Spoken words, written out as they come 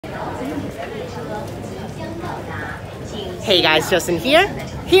Hey guys, Justin here.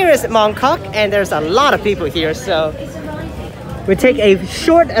 Here is Mong Kok, and there's a lot of people here, so we take a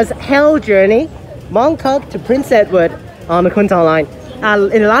short as hell journey, Mong Kok to Prince Edward on the Kwun line.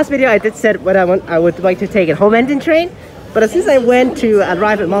 In the last video, I did said what I would like to take a home engine train, but since I went to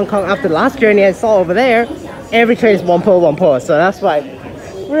arrive at Mong Kok after the last journey, I saw over there every train is one pull, so that's why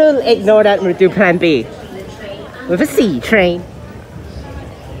we'll ignore that and we'll do plan B with a C-Train.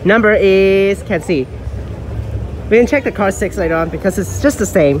 Number is, can't see. We can check the car 6 later on because it's just the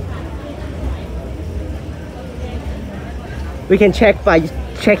same. We can check by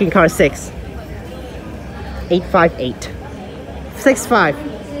checking car 6. 858. 65.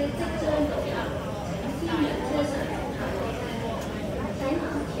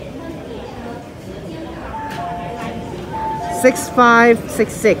 Six five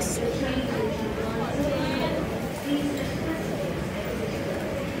 6 6.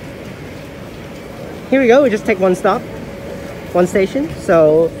 Here we go. We just take one stop, one station.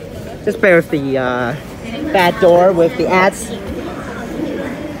 So just bear with the bad door with the ads,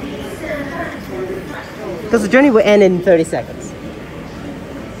 because the journey will end in 30 seconds.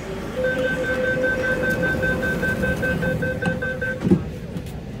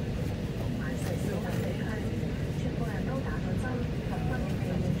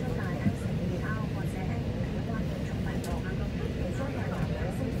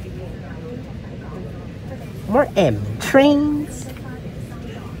 More M trains.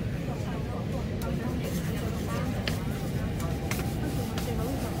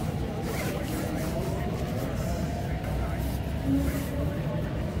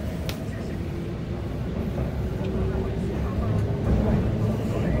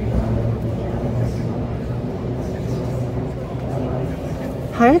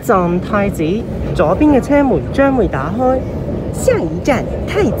下一站太子，左边嘅车门将会打开。下一站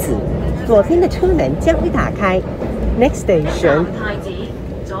太子。 左边的车门将会打开。Next station。太子，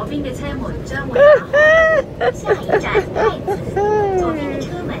左边嘅车门将会打开。下一站太子，左边的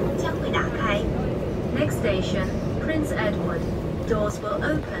车门将会打开。Next station, Prince Edward. Doors will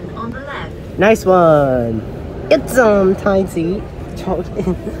open on the left. Nice one. It's太子。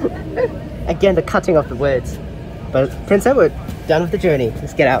Again, the cutting of the words. But Prince Edward, done with the journey.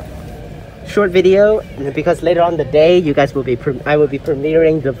 Let's get out. Short video because later on the day I will be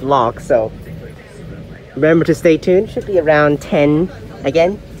premiering the vlog, so remember to stay tuned. Should be around 10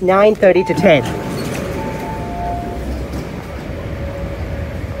 again, 9:30 to 10.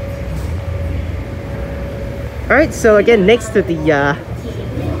 All right, so again next to the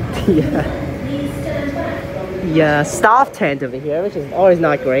staff tent over here, which is always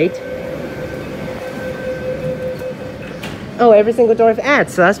not great. Oh, every single door have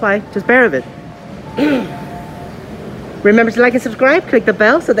ads, so that's why. Just bear with it. Remember to like and subscribe. Click the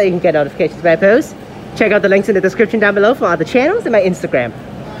bell so that you can get notifications when I post. Check out the links in the description down below for other channels and my Instagram.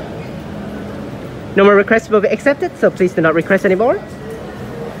 No more requests will be accepted, so please do not request anymore.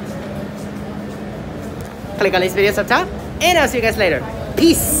 Click on these videos up top, and I'll see you guys later.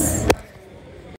 Peace!